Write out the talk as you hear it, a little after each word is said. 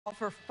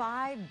For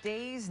 5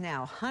 days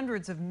now,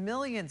 hundreds of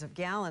millions of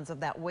gallons of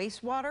that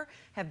wastewater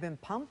have been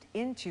pumped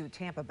into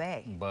Tampa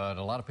Bay. But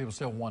a lot of people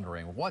still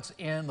wondering what's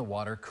in the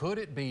water. Could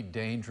it be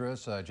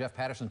dangerous? Jeff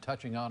Patterson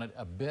touching on it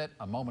a bit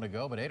a moment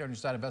ago, but 8 on your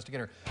side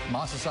investigator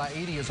Masa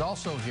Saidi is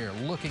also here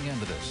looking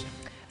into this.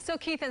 So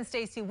Keith and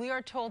Stacy, we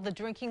are told the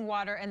drinking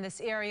water in this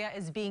area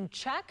is being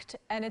checked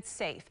and it's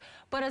safe.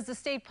 But as the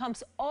state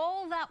pumps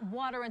all that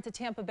water into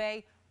Tampa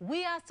Bay,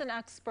 we asked an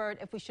expert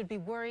if we should be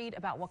worried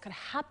about what could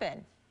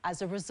happen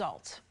as a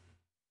result.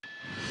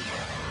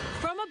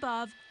 From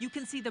above, you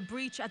can see the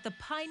breach at the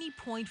Piney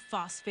Point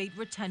phosphate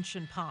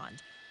retention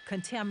pond.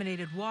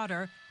 Contaminated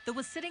water that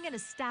was sitting in a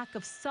stack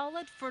of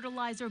solid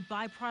fertilizer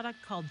byproduct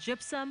called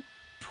gypsum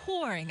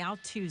pouring out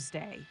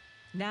Tuesday.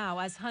 Now,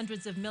 as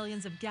hundreds of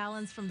millions of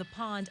gallons from the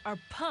pond are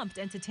pumped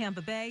into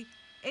Tampa Bay,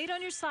 8 on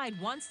your side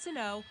wants to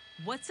know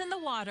what's in the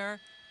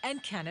water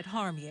and can it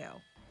harm you?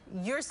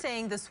 You're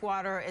saying this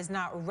water is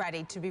not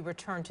ready to be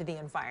returned to the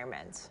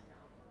environment.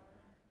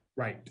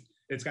 Right.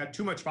 It's got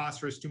too much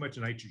phosphorus, too much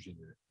nitrogen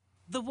in it.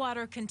 The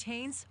water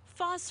contains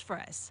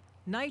phosphorus,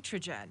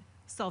 nitrogen,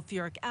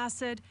 sulfuric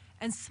acid,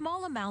 and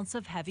small amounts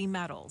of heavy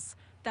metals.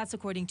 That's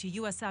according to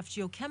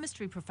USF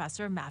geochemistry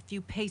professor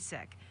Matthew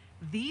Pasek.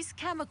 These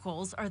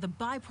chemicals are the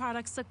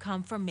byproducts that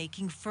come from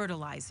making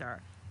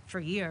fertilizer. For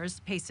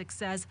years, Pasek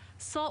says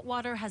salt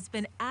water has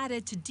been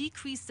added to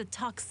decrease the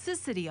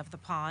toxicity of the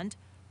pond,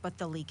 but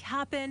the leak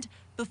happened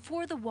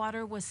before the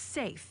water was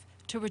safe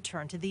to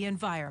return to the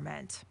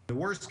environment. The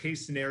worst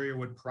case scenario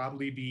would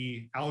probably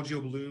be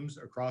algal blooms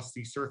across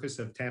the surface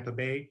of Tampa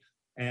Bay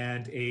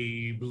and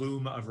a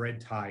bloom of red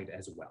tide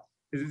as well.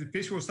 The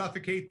fish will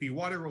suffocate, the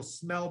water will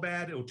smell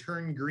bad, it'll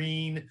turn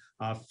green.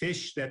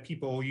 Fish that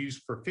people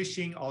use for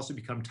fishing also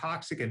become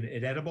toxic and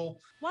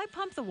inedible. Why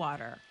pump the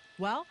water?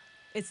 Well,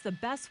 it's the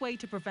best way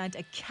to prevent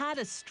a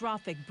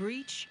catastrophic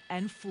breach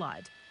and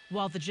flood.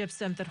 While the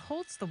gypsum that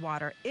holds the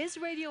water is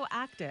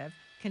radioactive,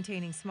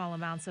 containing small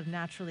amounts of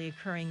naturally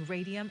occurring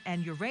radium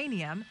and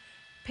uranium,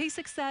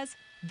 Pasek says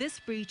this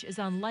breach is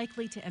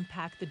unlikely to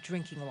impact the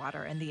drinking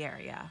water in the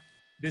area.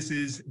 This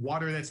is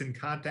water that's in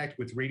contact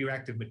with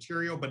radioactive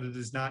material, but it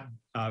is not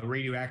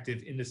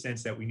radioactive in the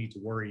sense that we need to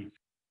worry.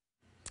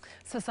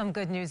 So some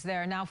good news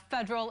there. Now,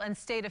 federal and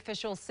state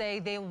officials say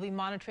they will be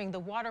monitoring the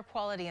water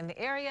quality in the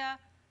area,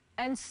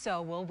 and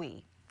so will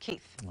we.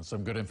 Keith.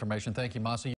 Some good information. Thank you, Masa.